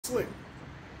slick.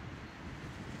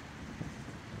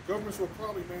 Governments will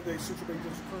probably mandate central bank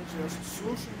digital currency as a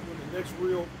solution when the next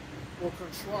real or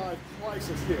contrived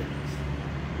crisis hits,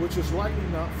 which is likely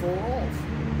not far off.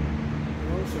 You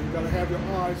know, so you got to have your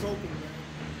eyes open, man.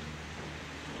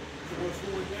 So what's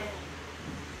going down?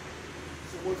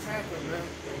 So what's happening, man?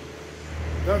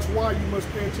 That's why you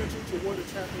must pay attention to what is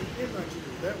happening in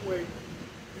Nigeria. That way,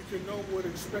 you can know what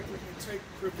expected and take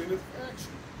preventive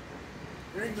action.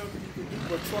 There ain't nothing you can do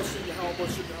but trust in Yahweh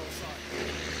Shah outside.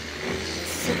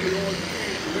 That's simply all you can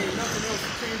do. There ain't nothing else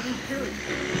you can do, period.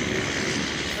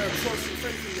 Have trust and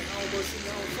faith in Yahweh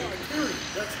Shah outside, period.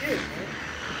 That's it, man.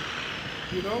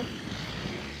 You know?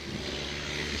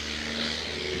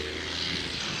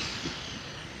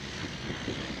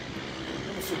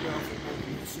 I'm gonna sit down for a moment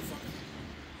and see if I can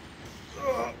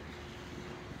start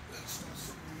some of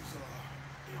these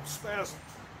damn spasms.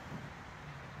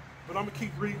 But I'm going to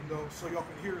keep reading, though, so y'all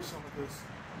can hear some of this.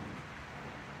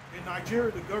 In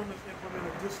Nigeria, the government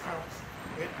implemented discounts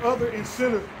and other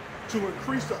incentives to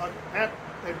increase the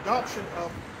adoption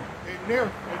of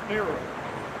Naira. Let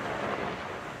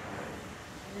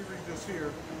me read this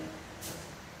here.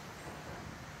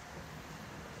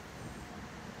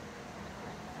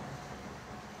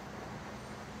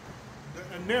 The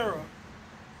Naira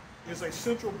is a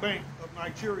central bank of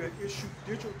Nigeria issued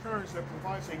digital currency that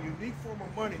provides a unique form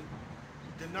of money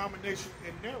denomination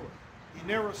in Naira. The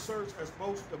Naira serves as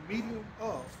both the medium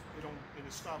of, and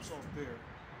it stops off there.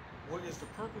 What is the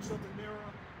purpose of the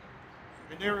Naira?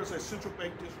 The Naira is a central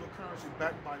bank digital currency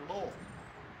backed by law.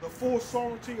 The full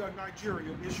sovereignty of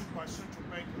Nigeria issued by Central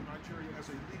Bank of Nigeria as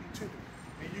a leading tender.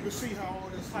 And you can see how all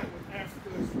this hype with Africa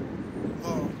is,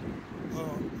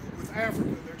 with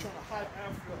Africa, they're trying to hype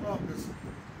Africa up as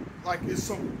like it's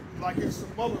some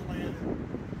motherland, and,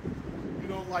 you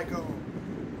know, like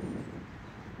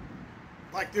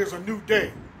there's a new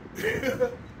day.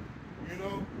 You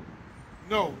know,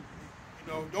 no, you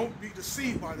know, don't be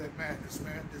deceived by that madness,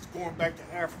 man. It's going back to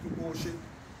African bullshit.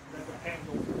 That the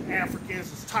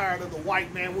Africans is tired of the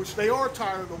white man, which they are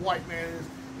tired of the white man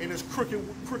and his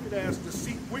crooked ass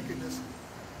deceit, wickedness.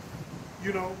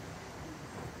 You know.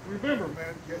 Remember,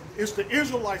 man, it's the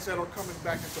Israelites that are coming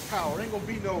back into power. There ain't gonna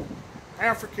be no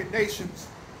African nations,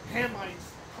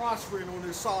 Hamites prospering on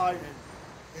this side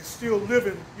and still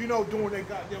living, you know, doing their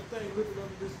goddamn thing, living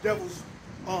under this devil's,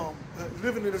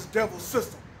 living in this devil's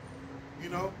system. You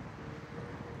know,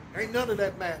 ain't none of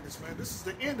that madness, man. This is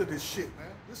the end of this shit,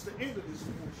 man. This is the end of this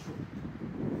bullshit.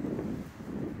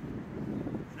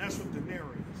 And that's what the Naira is.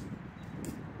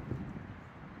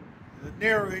 The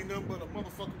Naira ain't nothing but a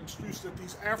motherfucking excuse that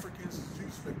these Africans is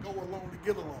used to go along to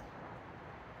get along.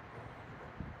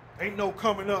 Ain't no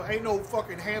coming up. Ain't no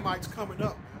fucking Hamites coming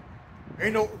up, man.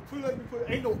 Ain't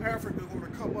no African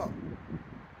going to come up.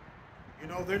 You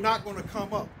know, they're not going to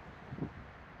come up.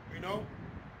 You know,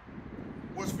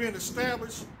 what's being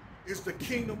established is the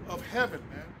kingdom of heaven,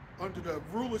 man, under the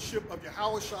rulership of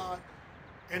Yahushua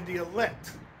and the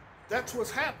elect. That's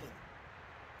what's happening.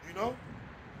 You know.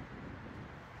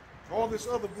 All this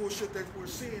other bullshit that we're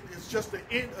seeing is just the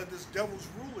end of this devil's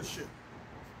rulership.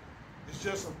 It's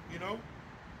just, you know.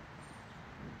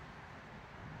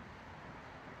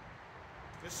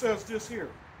 It says this here.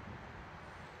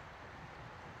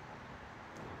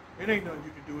 It ain't nothing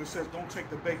you can do. It says don't take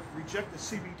the bait. Reject the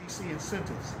CBDC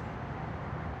incentives.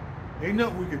 Ain't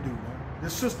nothing we can do, man.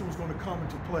 This system is going to come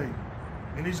into play.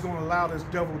 And he's going to allow this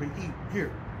devil to eat.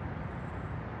 Here.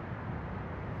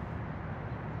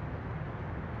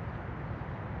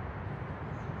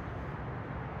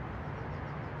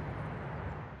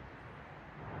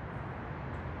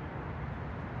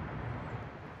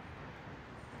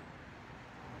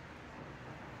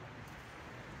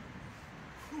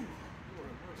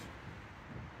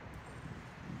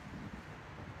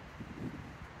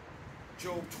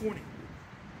 Job 20.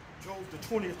 Job, the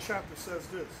 20th chapter says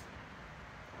this.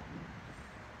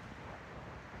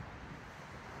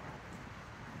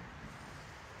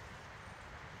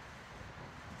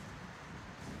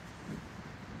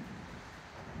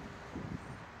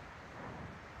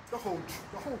 The whole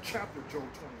chapter of Job 20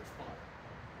 is fire.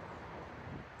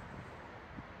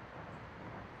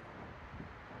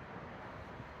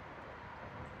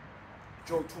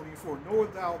 Job 24,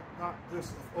 knowest thou not this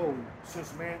of old,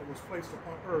 since man was placed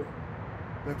upon earth,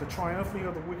 that the triumphing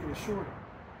of the wicked is short,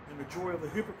 and the joy of the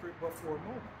hypocrite but for a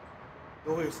moment?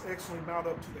 Though his excellent mount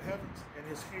up to the heavens, and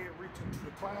his head reach into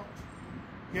the clouds,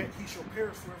 yet he shall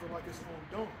perish forever like his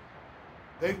own dawn.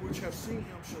 They which have seen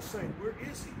him shall say, where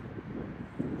is he?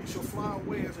 He shall fly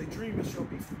away as a dream, and shall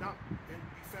be not and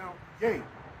be found. Yea,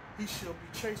 he shall be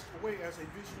chased away as a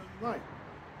vision of the night.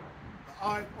 The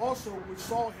I also, which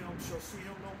saw him, shall see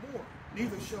him no more.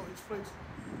 Neither shall his place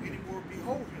any more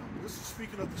behold him. This is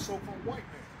speaking of the so-called white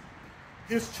man.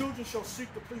 His children shall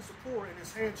seek to please the poor, and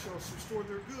his hand shall restore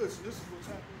their goods. And this is what's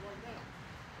happening right now.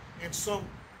 In some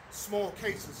small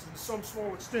cases, in some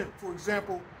small extent. For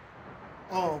example,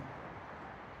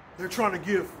 they're trying to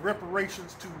give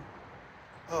reparations to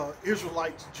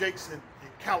Israelites, Jakes in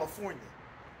California.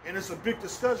 And it's a big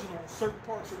discussion on certain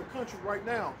parts of the country right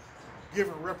now,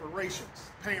 giving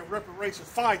reparations, paying reparations,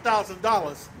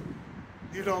 $5,000,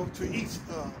 you know, to each,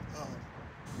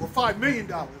 or $5 million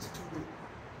to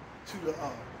the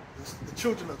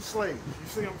children of slaves. You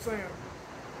see what I'm saying?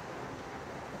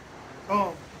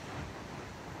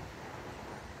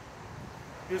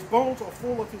 His bones are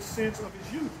full of his sins of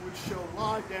his youth, which shall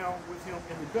lie down with him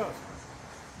in the dust.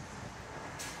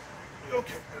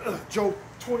 Okay, Job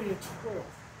 20 and 12.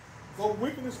 Though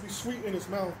wickedness be sweet in his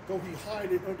mouth, though he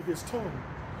hide it under his tongue.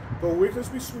 Though wickedness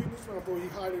be sweet in his mouth, though he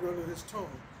hide it under his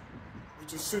tongue.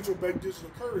 Which is central bank digital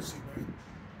currency, man.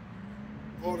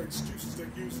 All the excuses they're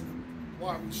using,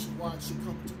 why it should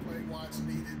come into play, why it's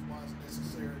needed, why it's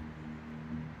necessary.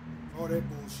 All that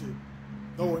bullshit.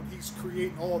 Knowing he's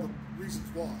creating all the reasons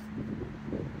why.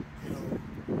 You know,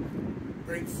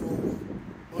 bank fraud,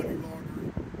 money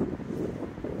laundering,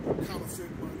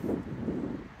 counterfeit money,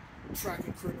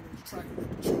 tracking criminals, tracking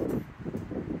little children.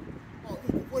 Oh,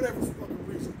 you know, whatever fucking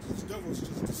reason. This devil is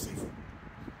just deceitful.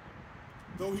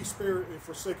 Though he spare and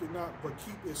forsake it not, but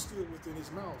keep it still within his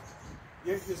mouth.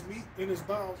 Yet his meat in his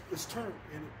bowels is turned,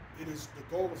 and it is the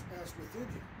gall is passed within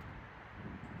him.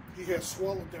 He has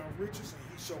swallowed down riches, and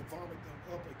he shall vomit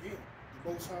them up again.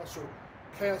 The Most High shall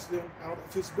cast them out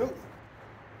of his belly.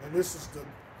 And this is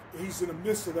he's in the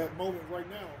midst of that moment right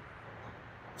now,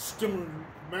 stealing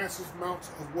massive amounts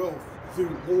of wealth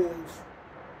through wars,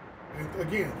 and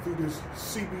again, through this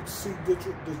CBDCs.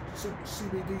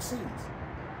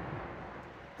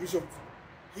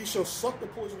 He shall suck the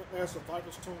poison as the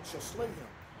viper's tongue shall slay him.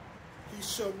 He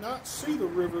shall not see the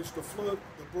rivers, the flood,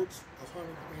 the brooks of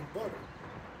honey and butter.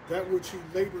 That which he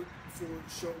labored for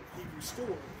shall he restore,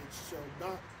 and shall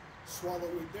not swallow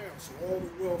it down. So all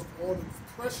the wealth, all the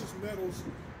precious metals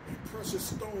and precious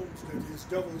stones that his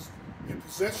devil is in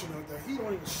possession of, that he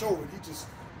don't even show it. He just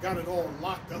got it all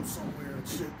locked up somewhere and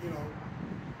shit, you know.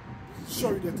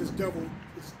 Show you that this devil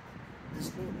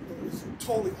is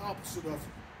totally opposite of.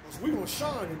 We're gonna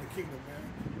shine in the kingdom, man.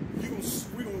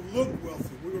 We're gonna look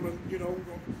wealthy. We're gonna, you know,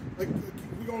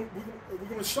 we're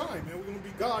gonna shine, man. We're gonna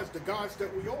be guys, the guys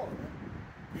that we are, man.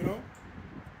 You know.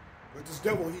 But this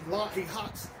devil, he locks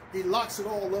it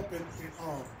all up in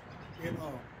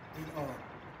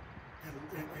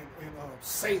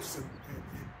safes and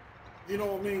you know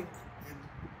what I mean, in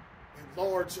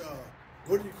large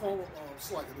what do you call them?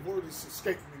 It's like the word is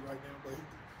escaping me right now, but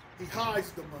he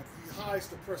hides the money. He hides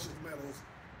the precious metals.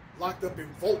 Locked up in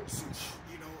vaults and,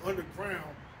 you know,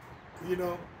 underground, you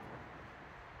know.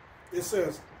 It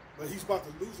says, but he's about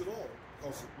to lose it all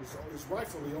because it's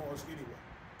rightfully ours anyway.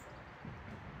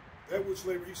 That which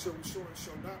labor he shall restore and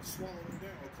shall not swallow it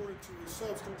down. According to his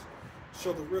substance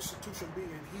shall the restitution be,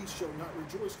 and he shall not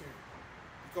rejoice in it.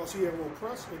 Because he hath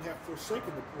oppressed and hath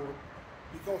forsaken the poor,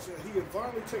 because he hath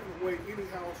violently taken away any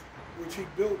house which he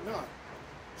built not.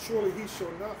 Surely he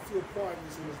shall not feel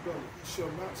quietness in his belly. He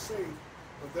shall not save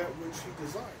of that which he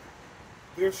desired.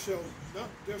 There shall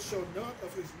none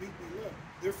of his meat be left.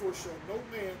 Therefore shall no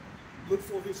man look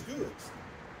for his goods.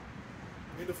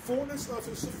 In the fullness of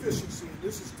his sufficiency, and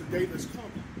this is the day that's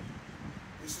coming.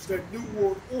 This is that new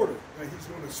world order that he's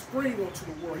going to spring onto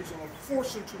the world. He's going to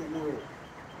force into the world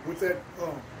with that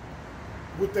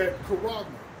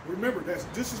charagma. Remember,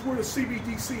 this is where the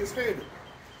CBDC is headed.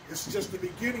 It's just the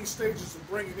beginning stages of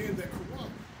bringing in that charagma.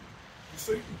 You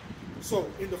see? So,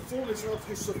 in the fullness of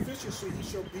his sufficiency, he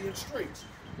shall be in straits.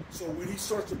 So, when he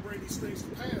starts to bring these things to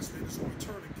pass, then it's going to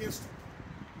turn against him.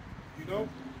 You know?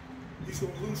 He's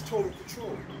going to lose total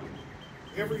control.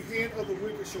 Every hand of the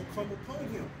wicked shall come upon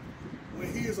him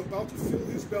when he is about to fill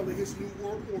his belly, his new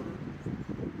world order.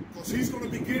 Because he's going to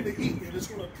begin to eat, and it's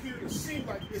going to appear to seem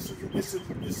like it's a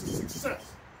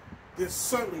success. Then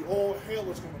suddenly, all hell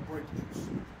is going to break loose.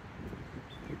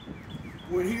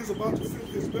 When he is about to fill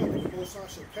his belly, the Most High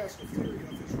shall cast the fury of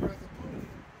his wrath upon him,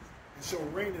 and shall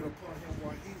rain it upon him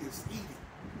while he is eating.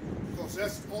 Because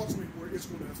that's ultimately where it's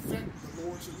going to affect the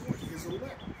Lord's anointing, his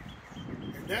elect.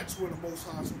 And that's when the Most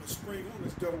High is going to spring on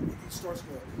this devil, when he starts to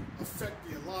affect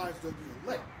the lives of the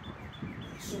elect.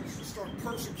 He starts to start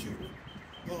persecuting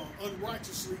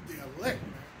unrighteously the elect,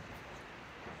 man.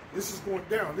 This is going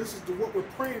down. This is what we're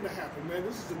praying to happen, man.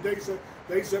 This is the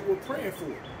days that we're praying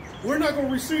for. We're not going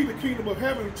to receive the kingdom of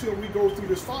heaven until we go through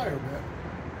this fire, man.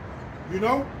 You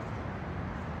know?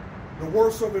 The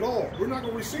worst of it all. We're not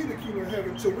going to receive the kingdom of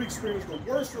heaven until we experience the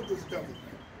worst of this devil,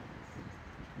 man.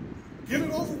 Get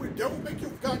it over with, devil. Make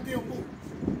your goddamn moves.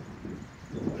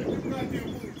 Make your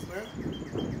goddamn moves, man.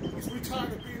 Because we're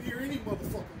tired of being here any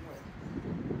motherfucking way.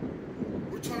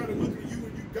 We're tired of looking at you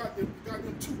and you got them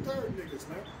 2/3 niggas,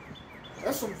 man.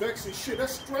 That's some vexing shit.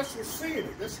 That's stressful seeing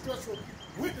it. That's stressful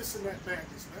witnessing that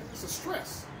madness, man. It's a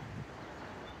stress.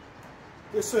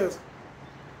 It says,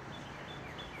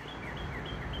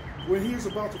 when he is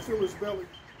about to fill his belly,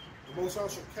 the Most High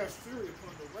shall cast fury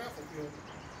upon the wrath of him,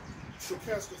 shall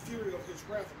cast the fury of his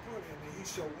wrath upon him, and he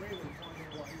shall rain upon him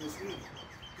while he is eating.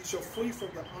 He shall flee from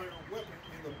the iron weapon,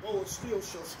 and the bow of steel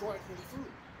shall strike him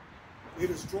through. It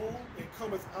is drawn and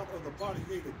cometh out of the body,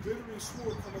 yea, the glittering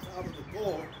sword cometh out of the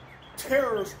gall.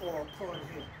 Terrors are upon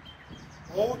him.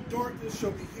 All darkness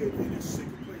shall be hid in his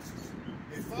secret places.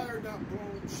 A fire not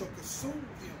blown shall consume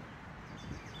him.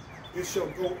 It shall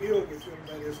go ill with him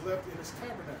that is left in his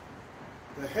tabernacle.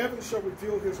 The heavens shall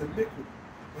reveal his iniquity,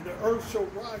 and the earth shall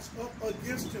rise up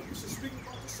against him. This is speaking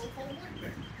about the so-called white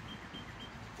man.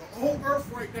 The whole earth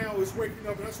right now is waking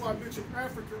up, and that's why I mentioned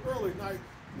Africa earlier.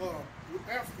 With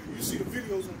Africa, you see the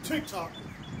videos on TikTok,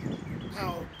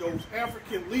 how those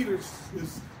African leaders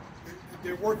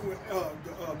they're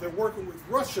working with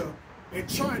Russia and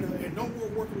China, and no more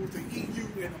working with the EU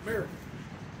and America.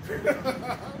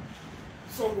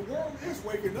 So the world is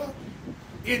waking up.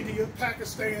 India,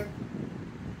 Pakistan.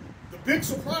 The big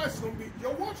surprise is going to be,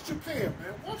 yo, watch Japan,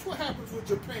 man. Watch what happens with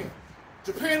Japan.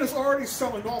 Japan is already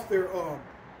selling off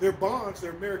their bonds,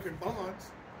 their American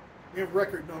bonds, in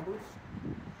record numbers.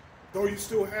 Though you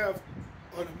still have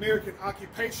an American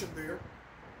occupation there.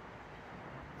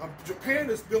 Japan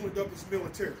is building up its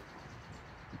military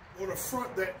on the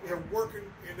front that they're working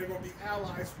and they're going to be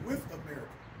allies with America.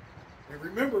 And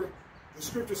remember, the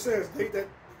scripture says they that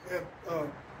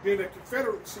have been a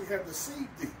confederacy have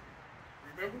deceived thee.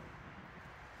 Remember?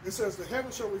 It says, the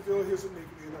heaven shall reveal his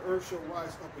iniquity, and the earth shall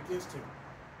rise up against him.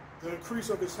 The increase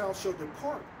of his house shall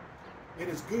depart, and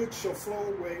his goods shall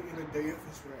flow away in the day of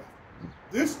his wrath.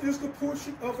 This is the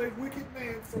portion of a wicked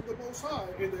man from the Most High,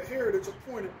 and the heritage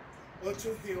appointed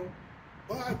unto him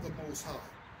by the Most High.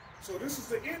 So this is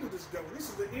the end of this devil. This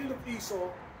is the end of Esau.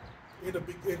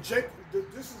 And Jacob,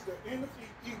 this is the end of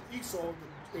Esau,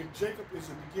 and Jacob is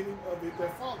the beginning of it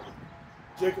that followed.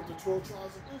 Jacob, the 12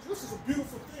 tribes of Israel. This is a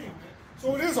beautiful thing, man.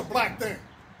 So it is a black thing.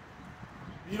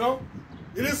 You know?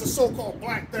 It is a so-called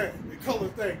black thing, a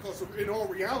colored thing, because in all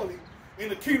reality, in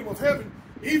the kingdom of heaven,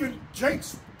 even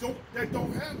Jakes that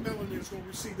don't have melanin is going to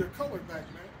receive their color back,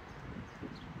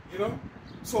 man. You know?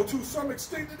 So to some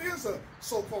extent, it is a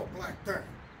so-called black thing.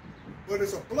 But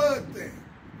it's a blood thing.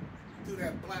 Do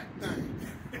that black thing.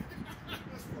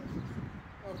 That's funny.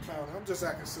 I'm clowning. I'm just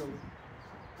acting silly.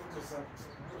 I'm going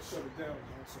to shut it down,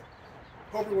 man. So,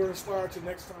 hope you were inspired to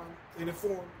next time and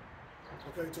informed.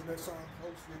 Okay, till next time.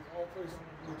 Hopefully, all praise on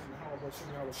the religion and how about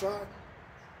Shimmy Al-Rashad.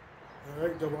 All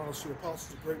right, double honors to the apostles,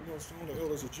 the great millstone, the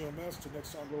elders of GMS. Till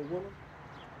next time, Lord willing.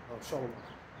 Shalom.